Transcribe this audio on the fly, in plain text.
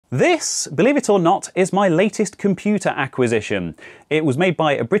This, believe it or not, is my latest computer acquisition. It was made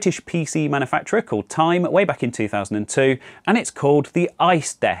by a British PC manufacturer called Time way back in 2002, and it's called the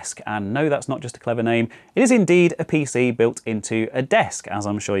ICEDESK. And no, that's not just a clever name. It is indeed a PC built into a desk, as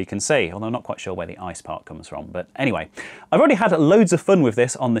I'm sure you can see, although I'm not quite sure where the ice part comes from. But anyway, I've already had loads of fun with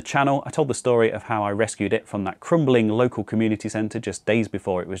this on the channel. I told the story of how I rescued it from that crumbling local community centre just days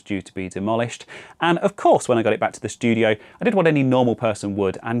before it was due to be demolished. And of course, when I got it back to the studio, I did what any normal person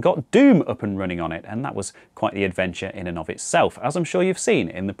would and got Doom up and running on it, and that was quite the adventure in and of itself, as I'm sure you've seen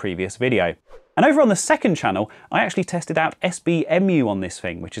in the previous video. And over on the second channel, I actually tested out SBMU on this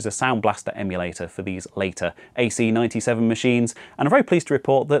thing, which is a Sound Blaster emulator for these later AC97 machines, and I'm very pleased to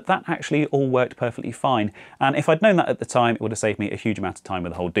report that that actually all worked perfectly fine. And if I'd known that at the time, it would have saved me a huge amount of time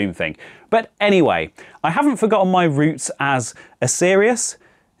with the whole Doom thing. But anyway, I haven't forgotten my roots as a serious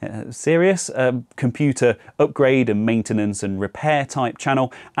computer upgrade and maintenance and repair type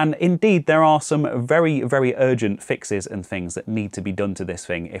channel, and indeed there are some very urgent fixes and things that need to be done to this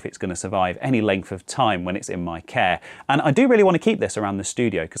thing if it's going to survive any length of time when it's in my care. And I do really want to keep this around the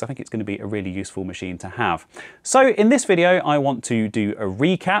studio because I think it's going to be a really useful machine to have. So in this video I want to do a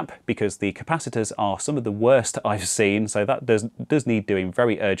recap because the capacitors are some of the worst I've seen, so that does need doing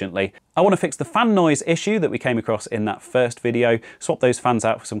very urgently. I want to fix the fan noise issue that we came across in that first video, swap those fans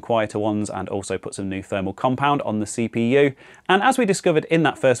out for some quieter ones, and also put some new thermal compound on the CPU. And as we discovered in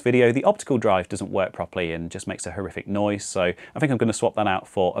that first video, the optical drive doesn't work properly and just makes a horrific noise, so I think I'm going to swap that out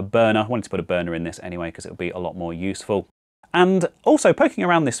for a burner. I wanted to put a burner in this anyway because it'll be a lot more useful. And also, poking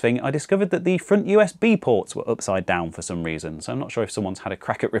around this thing, I discovered that the front USB ports were upside down for some reason. So I'm not sure if someone's had a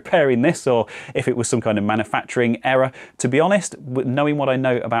crack at repairing this or if it was some kind of manufacturing error. To be honest, knowing what I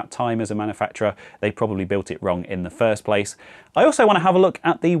know about Time as a manufacturer, they probably built it wrong in the first place. I also want to have a look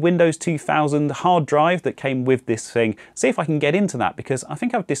at the Windows 2000 hard drive that came with this thing, see if I can get into that, because I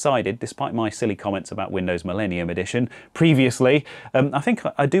think I've decided, despite my silly comments about Windows Millennium Edition previously, I think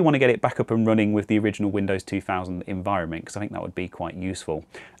I do want to get it back up and running with the original Windows 2000 environment, because I think that would be quite useful.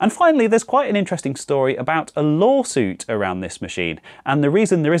 And finally, there's quite an interesting story about a lawsuit around this machine, and the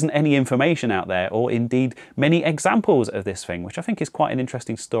reason there isn't any information out there, or indeed many examples of this thing, which I think is quite an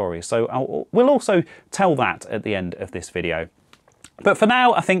interesting story. So we'll also tell that at the end of this video. But for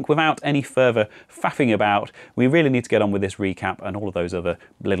now, I think without any further faffing about, we really need to get on with this recap and all of those other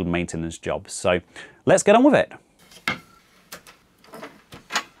little maintenance jobs. So let's get on with it.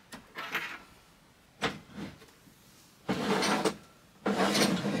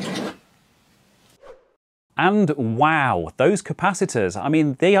 And wow, those capacitors, I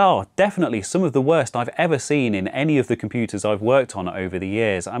mean, they are definitely some of the worst I've ever seen in any of the computers I've worked on over the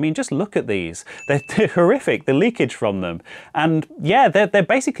years. I mean, just look at these. They're horrific, the leakage from them. And yeah, they're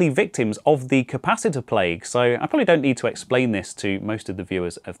basically victims of the capacitor plague. So I probably don't need to explain this to most of the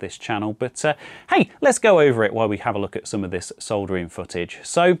viewers of this channel, but hey, let's go over it while we have a look at some of this soldering footage.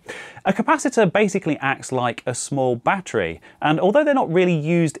 So a capacitor basically acts like a small battery. And although they're not really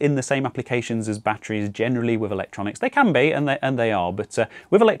used in the same applications as batteries generally with electronics, they can be, and they are, but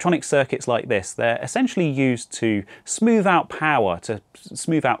with electronic circuits like this, they're essentially used to smooth out power, to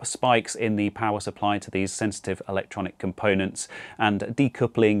smooth out spikes in the power supply to these sensitive electronic components, and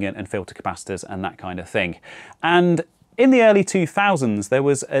decoupling and filter capacitors and that kind of thing. And in the early 2000s, there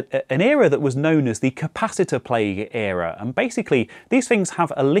was an era that was known as the capacitor plague era, and basically these things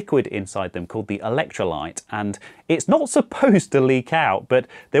have a liquid inside them called the electrolyte, and it's not supposed to leak out, but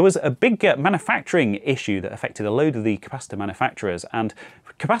there was a big manufacturing issue that affected a load of the capacitor manufacturers, and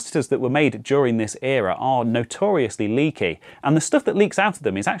capacitors that were made during this era are notoriously leaky, and the stuff that leaks out of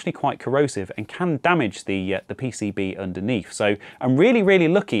them is actually quite corrosive and can damage the PCB underneath. So I'm really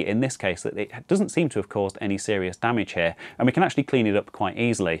lucky in this case that it doesn't seem to have caused any serious damage here, and we can actually clean it up quite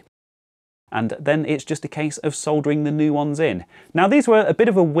easily. And then it's just a case of soldering the new ones in. Now these were a bit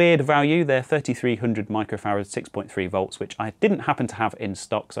of a weird value. They're 3300 microfarads, 6.3 volts, which I didn't happen to have in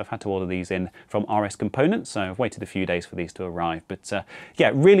stock, so I've had to order these in from RS Components, so I've waited a few days for these to arrive. But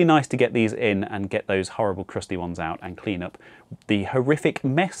yeah, really nice to get these in and get those horrible crusty ones out and clean up the horrific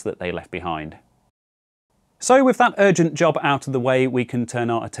mess that they left behind. So with that urgent job out of the way, we can turn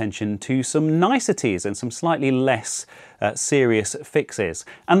our attention to some niceties and some slightly less serious fixes.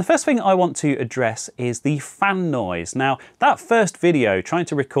 And the first thing I want to address is the fan noise. Now, that first video, trying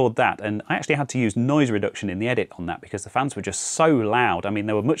to record that, and I actually had to use noise reduction in the edit on that because the fans were just so loud. I mean,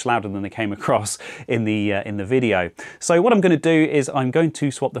 they were much louder than they came across in the video. So what I'm going to do is I'm going to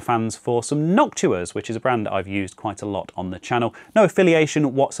swap the fans for some Noctuas, which is a brand that I've used quite a lot on the channel. No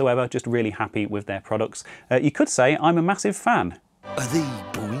affiliation whatsoever, just really happy with their products. You could say I'm a massive fan. Are they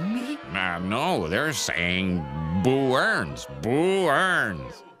booing me? No, they're saying boo earns, boo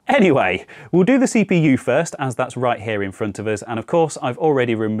earns. Anyway, we'll do the CPU first, as that's right here in front of us, and of course I've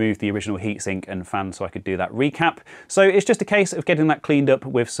already removed the original heatsink and fan so I could do that recap. So it's just a case of getting that cleaned up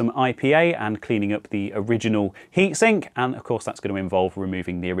with some IPA and cleaning up the original heatsink, and of course that's going to involve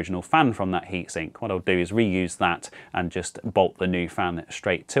removing the original fan from that heatsink. What I'll do is reuse that and just bolt the new fan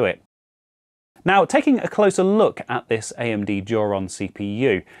straight to it. Now, taking a closer look at this AMD Duron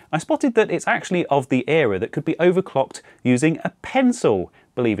CPU, I spotted that it's actually of the era that could be overclocked using a pencil,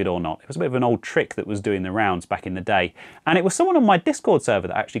 believe it or not. It was a bit of an old trick that was doing the rounds back in the day, and it was someone on my Discord server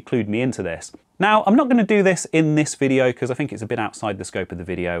that actually clued me into this. Now, I'm not going to do this in this video because I think it's a bit outside the scope of the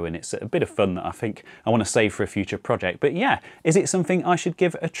video and it's a bit of fun that I think I want to save for a future project. But yeah, is it something I should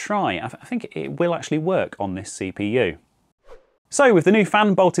give a try? I think it will actually work on this CPU. So with the new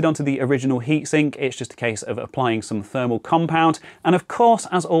fan bolted onto the original heatsink, it's just a case of applying some thermal compound. And of course,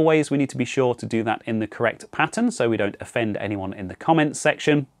 as always, we need to be sure to do that in the correct pattern so we don't offend anyone in the comments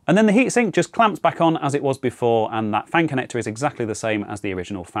section. And then the heatsink just clamps back on as it was before, and that fan connector is exactly the same as the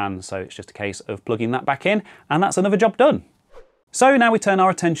original fan. So it's just a case of plugging that back in, and that's another job done. So now we turn our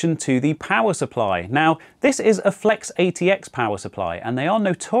attention to the power supply. Now, this is a Flex ATX power supply, and they are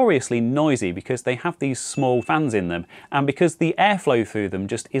notoriously noisy because they have these small fans in them, and because the airflow through them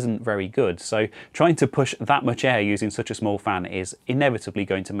just isn't very good. So trying to push that much air using such a small fan is inevitably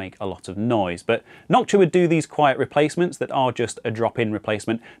going to make a lot of noise. But Noctua would do these quiet replacements that are just a drop-in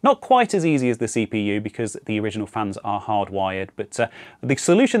replacement. Not quite as easy as the CPU because the original fans are hardwired, but the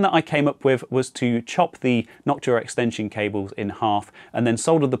solution that I came up with was to chop the Noctua extension cables in half and then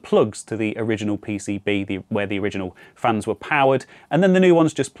solder the plugs to the original PCB where the original fans were powered, and then the new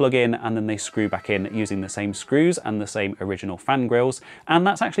ones just plug in and then they screw back in using the same screws and the same original fan grills, and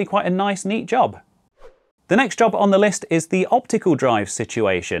that's actually quite a nice, neat job. The next job on the list is the optical drive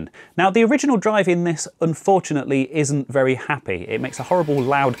situation. Now, the original drive in this unfortunately isn't very happy. It makes a horrible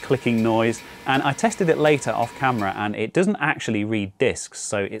loud clicking noise, and I tested it later off camera and it doesn't actually read discs,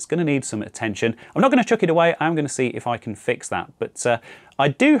 so it's going to need some attention. I'm not going to chuck it away, I'm going to see if I can fix that, but I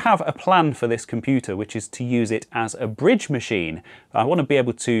do have a plan for this computer, which is to use it as a bridge machine. I want to be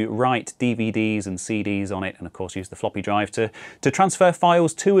able to write DVDs and CDs on it, and of course use the floppy drive to transfer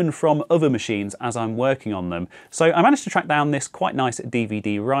files to and from other machines as I'm working on them. So I managed to track down this quite nice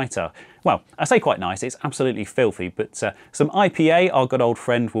DVD writer. Well, I say quite nice, it's absolutely filthy, but some IPA, our good old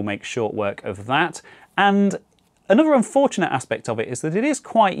friend, will make short work of that. And another unfortunate aspect of it is that it is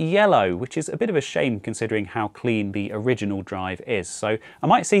quite yellow, which is a bit of a shame considering how clean the original drive is. So I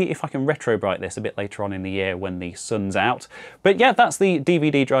might see if I can retro-bright this a bit later on in the year when the sun's out. But yeah, that's the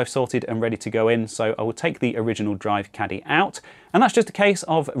DVD drive sorted and ready to go in. So I will take the original drive caddy out, and that's just a case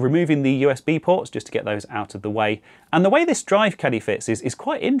of removing the USB ports just to get those out of the way. And the way this drive caddy fits is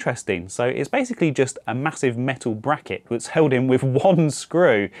quite interesting. So it's basically just a massive metal bracket that's held in with one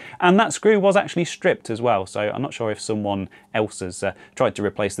screw. And that screw was actually stripped as well. So I'm not sure if someone else has tried to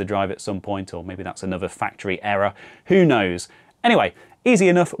replace the drive at some point, or maybe that's another factory error. Who knows? Anyway, easy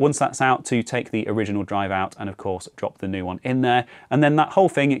enough once that's out to take the original drive out and of course drop the new one in there, and then that whole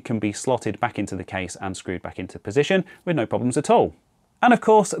thing, it can be slotted back into the case and screwed back into position with no problems at all. And of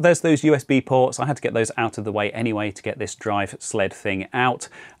course there's those USB ports. I had to get those out of the way anyway to get this drive sled thing out,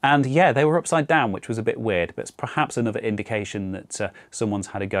 and yeah, they were upside down, which was a bit weird, but it's perhaps another indication that someone's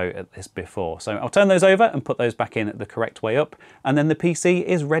had a go at this before. So I'll turn those over and put those back in the correct way up, and then the PC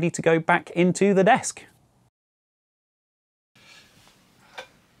is ready to go back into the desk.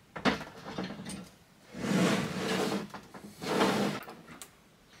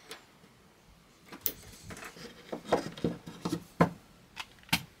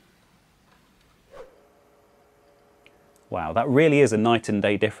 Wow, that really is a night and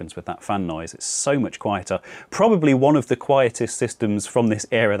day difference with that fan noise. It's so much quieter. Probably one of the quietest systems from this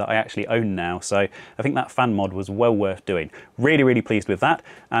era that I actually own now. So I think that fan mod was well worth doing. Really, really pleased with that.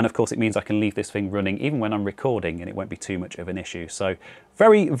 And of course it means I can leave this thing running even when I'm recording and it won't be too much of an issue. So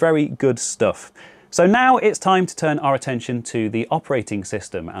very, very good stuff. So now it's time to turn our attention to the operating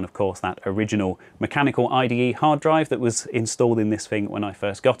system and of course that original mechanical IDE hard drive that was installed in this thing when I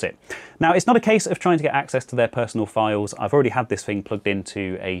first got it. Now, it's not a case of trying to get access to their personal files. I've already had this thing plugged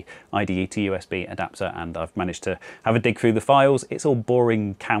into a IDE to USB adapter and I've managed to have a dig through the files. It's all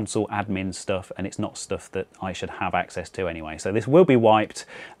boring council admin stuff and it's not stuff that I should have access to anyway. So this will be wiped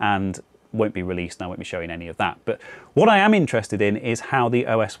and won't be released, and I won't be showing any of that. But what I am interested in is how the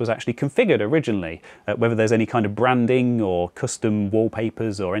OS was actually configured originally, whether there's any kind of branding or custom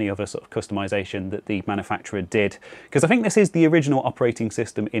wallpapers or any other sort of customization that the manufacturer did, because I think this is the original operating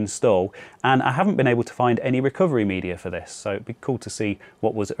system install, and I haven't been able to find any recovery media for this, so it'd be cool to see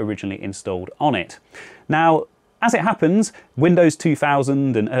what was originally installed on it. Now, As it happens, Windows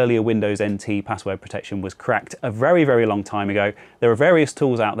 2000 and earlier Windows NT password protection was cracked a very, very long time ago. There are various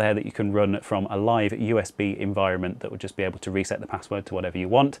tools out there that you can run from a live USB environment that would just be able to reset the password to whatever you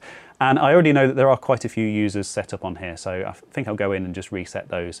want. And I already know that there are quite a few users set up on here, so I think I'll go in and just reset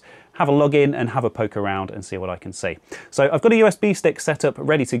those, have a login and have a poke around and see what I can see. So I've got a USB stick set up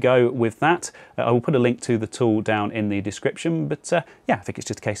ready to go with that. I will put a link to the tool down in the description, but yeah, I think it's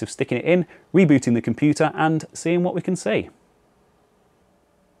just a case of sticking it in, rebooting the computer and seeing what we can see.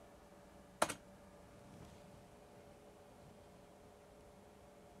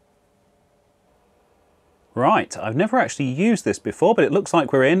 Right, I've never actually used this before, but it looks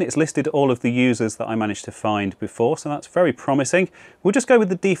like we're in. It's listed all of the users that I managed to find before, so that's very promising. We'll just go with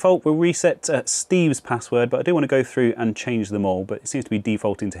the default. We'll reset Steve's password, but I do want to go through and change them all, but it seems to be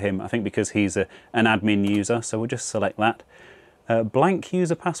defaulting to him, I think because he's an admin user, so we'll just select that. Blank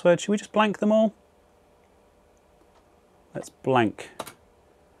user password, should we just blank them all? Let's blank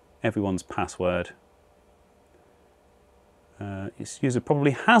everyone's password. This user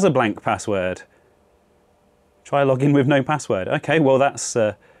probably has a blank password. Try login with no password. Okay, well that's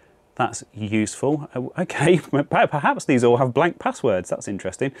useful. Okay, perhaps these all have blank passwords. That's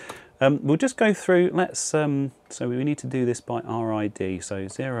interesting. We'll just go through. Let's so we need to do this by RID. So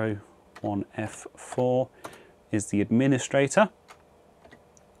 01F4 is the administrator.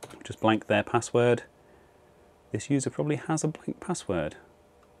 Just blank their password. This user probably has a blank password.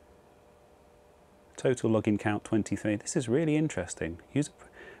 Total login count 23. This is really interesting.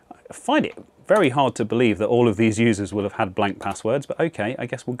 I find it very hard to believe that all of these users will have had blank passwords, but okay, I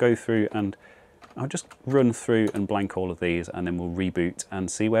guess we'll go through and I'll just run through and blank all of these and then we'll reboot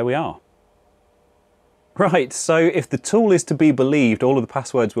and see where we are. Right, so if the tool is to be believed, all of the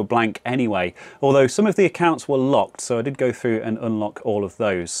passwords were blank anyway, although some of the accounts were locked, so I did go through and unlock all of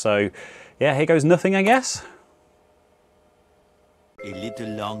those. So yeah, here goes nothing, I guess. A little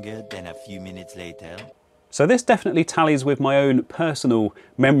longer than a few minutes later. So this definitely tallies with my own personal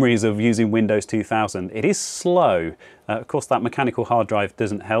memories of using Windows 2000. It is slow. Of course, that mechanical hard drive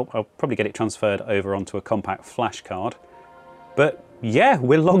doesn't help. I'll probably get it transferred over onto a compact flash card. But yeah,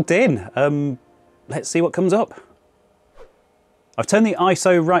 we're logged in. Let's see what comes up. I've turned the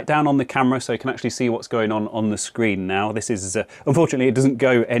ISO right down on the camera so you can actually see what's going on the screen now. This is, unfortunately it doesn't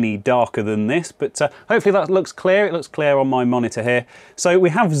go any darker than this, but hopefully that looks clear. It looks clear on my monitor here. So we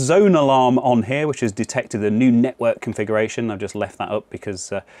have zone alarm on here, which has detected a new network configuration. I've just left that up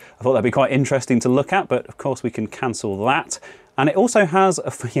because I thought that'd be quite interesting to look at, but of course we can cancel that. And it also has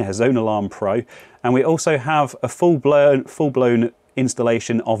a Zone Alarm Pro, and we also have a full-blown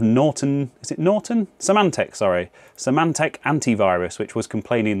installation of Norton, is it Norton? Symantec, sorry. Symantec antivirus, which was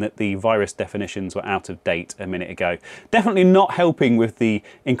complaining that the virus definitions were out of date a minute ago. Definitely not helping with the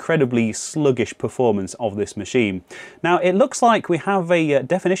incredibly sluggish performance of this machine. Now, it looks like we have a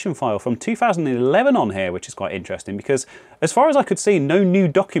definition file from 2011 on here, which is quite interesting because as far as I could see, no new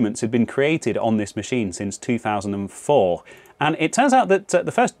documents had been created on this machine since 2004. And it turns out that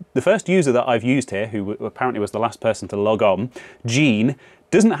the first user that I've used here, who apparently was the last person to log on, Jean,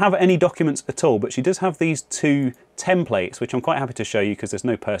 doesn't have any documents at all, but she does have these two templates, which I'm quite happy to show you because there's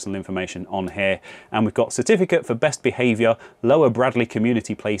no personal information on here. And we've got Certificate for Best Behaviour, Lower Bradley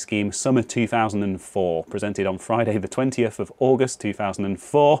Community Play Scheme, Summer 2004, presented on Friday the 20th of August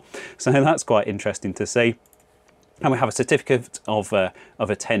 2004. So that's quite interesting to see. And we have a certificate of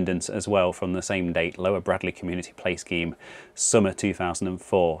attendance as well from the same date, Lower Bradley Community Play Scheme, Summer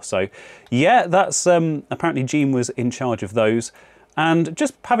 2004. So yeah, that's apparently Jean was in charge of those. And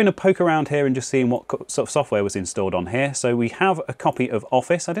just having a poke around here and just seeing what sort of software was installed on here. So we have a copy of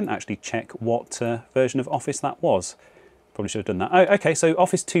Office. I didn't actually check what version of Office that was. Probably should have done that. Oh, okay, so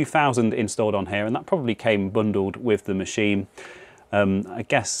Office 2000 installed on here, and that probably came bundled with the machine. I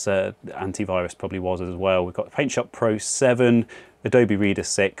guess antivirus probably was as well. We've got PaintShop Pro 7, Adobe Reader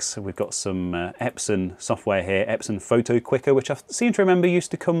 6. We've got some Epson software here, Epson Photo Quicker, which I seem to remember used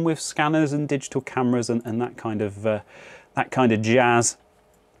to come with scanners and digital cameras and that kind of jazz.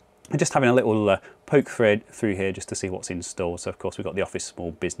 And just having a little poke through here just to see what's installed. So of course we've got the Office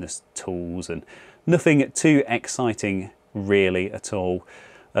Small Business tools and nothing too exciting really at all.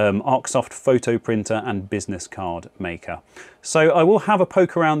 ArcSoft photo printer and business card maker. So I will have a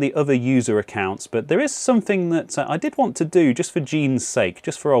poke around the other user accounts, but there is something that I did want to do just for Jean's sake,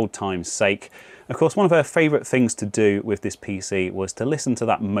 just for old time's sake. Of course, one of her favourite things to do with this PC was to listen to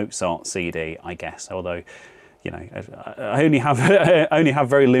that Mozart CD, I guess, although, you know, I only have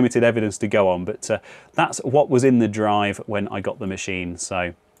very limited evidence to go on, but that's what was in the drive when I got the machine.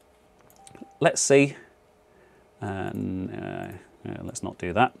 So let's see. Let's not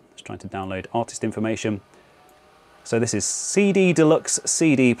do that. Let's try to download artist information. So this is CD Deluxe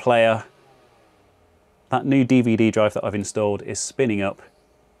CD player. That new DVD drive that I've installed is spinning up.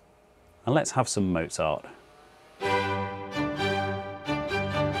 And let's have some Mozart.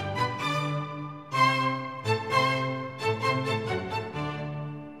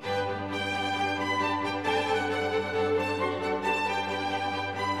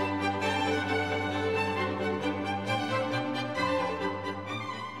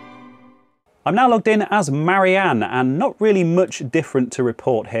 I'm now logged in as Marianne, and not really much different to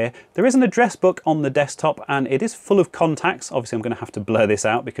report here. There is an address book on the desktop and it is full of contacts. Obviously I'm going to have to blur this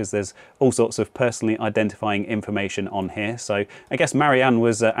out because there's all sorts of personally identifying information on here. So I guess Marianne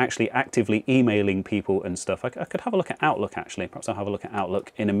was actually actively emailing people and stuff. I could have a look at Outlook actually. Perhaps I'll have a look at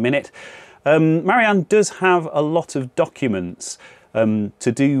Outlook in a minute. Marianne does have a lot of documents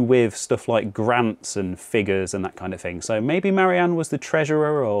to do with stuff like grants and figures and that kind of thing. So maybe Marianne was the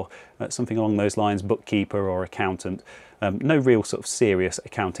treasurer or something along those lines, bookkeeper or accountant. No real sort of serious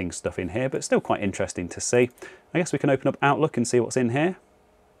accounting stuff in here, but still quite interesting to see. I guess we can open up Outlook and see what's in here.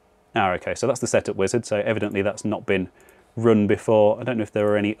 Ah, okay, so that's the setup wizard. So evidently that's not been run before. I don't know if there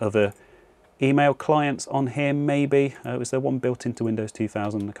are any other email clients on here, maybe. Was there one built into Windows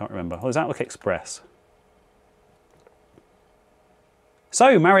 2000? I can't remember. Oh, there's Outlook Express.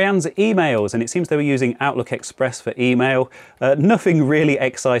 So Marianne's emails, and it seems they were using Outlook Express for email. Nothing really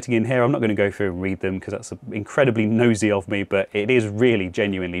exciting in here. I'm not going to go through and read them because that's incredibly nosy of me, but it is really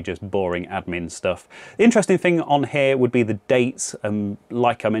genuinely just boring admin stuff. The interesting thing on here would be the dates.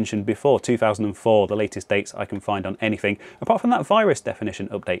 Like I mentioned before, 2004, the latest dates I can find on anything, apart from that virus definition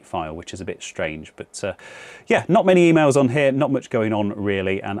update file, which is a bit strange. But yeah, not many emails on here, not much going on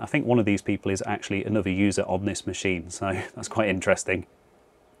really, and I think one of these people is actually another user on this machine, so that's quite interesting.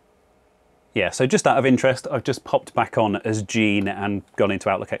 Yeah, so just out of interest, I've just popped back on as Gene and gone into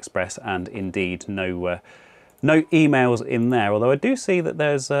Outlook Express, and indeed no emails in there. Although I do see that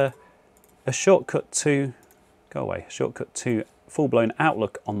there's a shortcut to, go away, shortcut to full-blown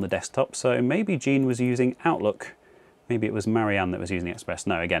Outlook on the desktop. So maybe Gene was using Outlook. Maybe it was Marianne that was using Express.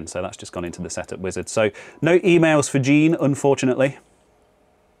 No, again, so that's just gone into the setup wizard. So no emails for Gene, unfortunately.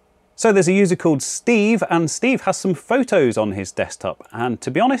 So there's a user called Steve, and Steve has some photos on his desktop, and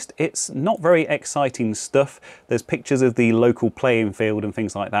to be honest, it's not very exciting stuff. There's pictures of the local playing field and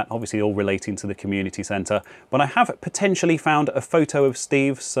things like that, obviously all relating to the community centre, but I have potentially found a photo of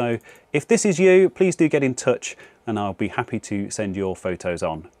Steve, so if this is you, please do get in touch and I'll be happy to send your photos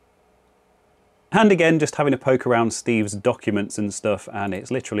on. And again, just having a poke around Steve's documents and stuff, and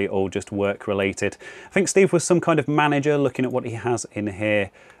it's literally all just work related. I think Steve was some kind of manager looking at what he has in here.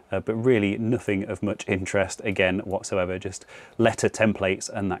 But really nothing of much interest again whatsoever, just letter templates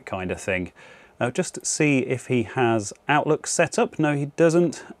and that kind of thing. Just see if he has Outlook set up. No, he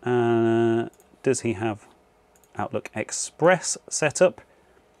doesn't. Does he have Outlook Express set up?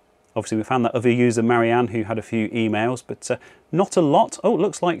 Obviously we found that other user, Marianne, who had a few emails, but not a lot. Oh, it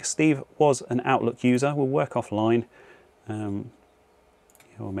looks like Steve was an Outlook user. We'll work offline.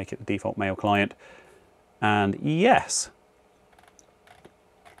 We'll make it the default mail client. And yes.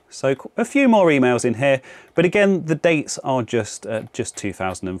 So a few more emails in here, but again, the dates are just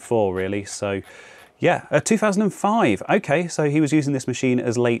 2004 really. So yeah, 2005. Okay, so he was using this machine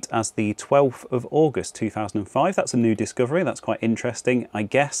as late as the 12th of August 2005. That's a new discovery. That's quite interesting, I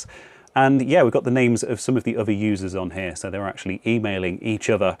guess. And yeah, we've got the names of some of the other users on here. So they're actually emailing each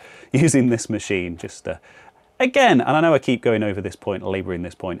other using this machine. Just again, and I know I keep going over this point, labouring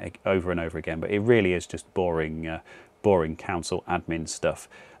this point over and over again, but it really is just boring. Boring council admin stuff.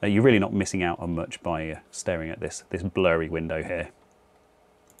 You're really not missing out on much by staring at this blurry window here.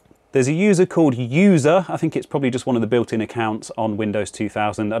 There's a user called User. I think it's probably just one of the built-in accounts on Windows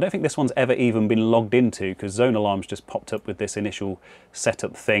 2000. I don't think this one's ever even been logged into because Zone Alarms just popped up with this initial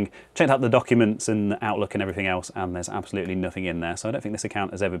setup thing. Checked out the documents and Outlook and everything else, and there's absolutely nothing in there. So I don't think this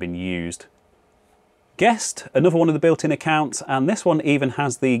account has ever been used. Guest, another one of the built-in accounts, and this one even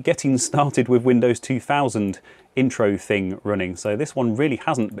has the getting started with Windows 2000 intro thing running. So this one really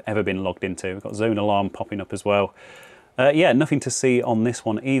hasn't ever been logged into. We've got Zone Alarm popping up as well. Yeah, nothing to see on this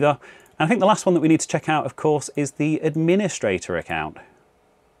one either. And I think the last one that we need to check out, of course, is the administrator account.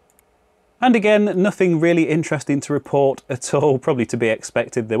 And again, nothing really interesting to report at all, probably to be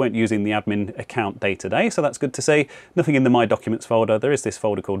expected. They weren't using the admin account day to day, so that's good to see. Nothing in the My Documents folder. There is this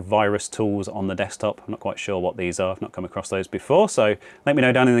folder called Virus Tools on the desktop. I'm not quite sure what these are. I've not come across those before, so let me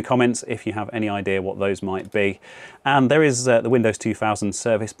know down in the comments if you have any idea what those might be. And there is the Windows 2000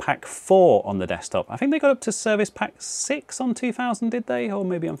 Service Pack 4 on the desktop. I think they got up to Service Pack 6 on 2000, did they? Or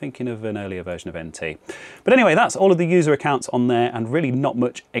maybe I'm thinking of an earlier version of NT. But anyway, that's all of the user accounts on there, and really not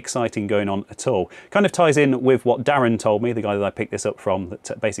much exciting going on at all. Kind of ties in with what Darren told me, the guy that I picked this up from,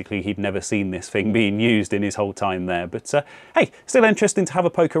 that basically he'd never seen this thing being used in his whole time there. But hey, still interesting to have a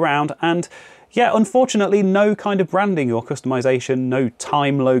poke around. And yeah, unfortunately, no kind of branding or customization, no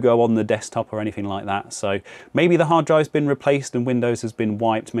time logo on the desktop or anything like that. So maybe the hard drive's been replaced and Windows has been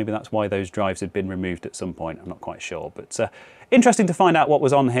wiped. Maybe that's why those drives had been removed at some point. I'm not quite sure, but interesting to find out what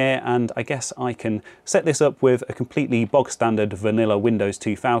was on here. And I guess I can set this up with a completely bog standard vanilla Windows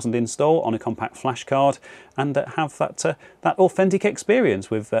 2000 install on a compact flash card and have that authentic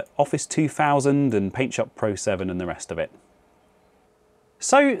experience with Office 2000 and PaintShop Pro 7 and the rest of it.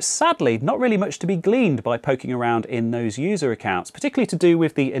 So sadly, not really much to be gleaned by poking around in those user accounts, particularly to do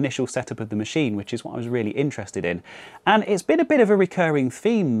with the initial setup of the machine, which is what I was really interested in. And it's been a bit of a recurring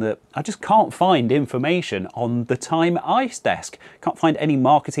theme that I just can't find information on the Time ICEDESK. Can't find any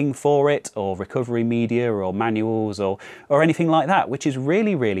marketing for it, or recovery media, or manuals, or anything like that, which is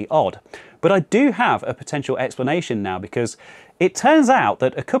really, really odd. But I do have a potential explanation now, because it turns out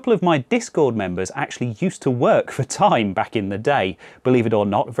that a couple of my Discord members actually used to work for Time back in the day, believe it or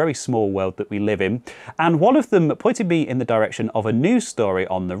not, a very small world that we live in. And one of them pointed me in the direction of a news story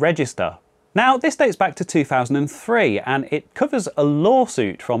on the Register. Now, this dates back to 2003, and it covers a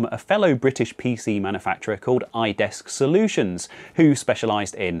lawsuit from a fellow British PC manufacturer called ICEDESK Solutions, who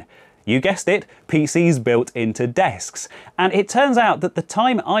specialised in, you guessed it, PCs built into desks. And it turns out that the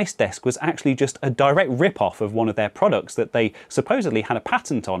Time ICEDESK was actually just a direct rip-off of one of their products that they supposedly had a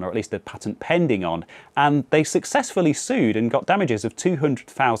patent on, or at least a patent pending on, and they successfully sued and got damages of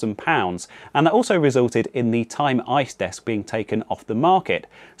 £200,000, and that also resulted in the Time ICEDESK being taken off the market.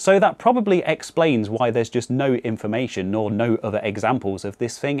 So that probably explains why there's just no information nor no other examples of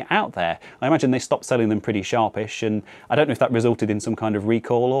this thing out there. I imagine they stopped selling them pretty sharpish, and I don't know if that resulted in some kind of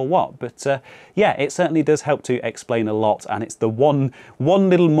recall or what. But yeah, it certainly does help to explain a lot, and it's the one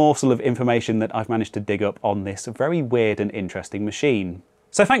little morsel of information that I've managed to dig up on this very weird and interesting machine.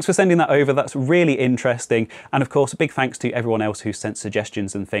 So thanks for sending that over, that's really interesting. And of course, a big thanks to everyone else who sent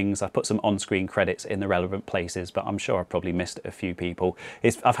suggestions and things. I put some on-screen credits in the relevant places, but I'm sure I probably missed a few people.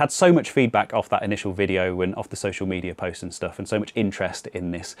 I've had so much feedback off that initial video and off the social media posts and stuff, and so much interest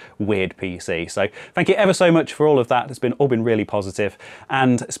in this weird PC. So thank you ever so much for all of that. It's all been really positive.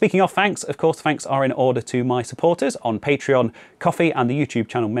 And speaking of thanks, of course, thanks are in order to my supporters on Patreon, Ko-fi, and the YouTube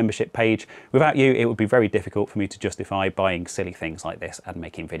channel membership page. Without you, it would be very difficult for me to justify buying silly things like this and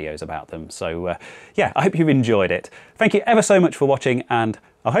making videos about them. So yeah, I hope you've enjoyed it. Thank you ever so much for watching, and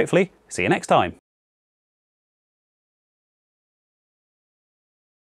I'll hopefully see you next time.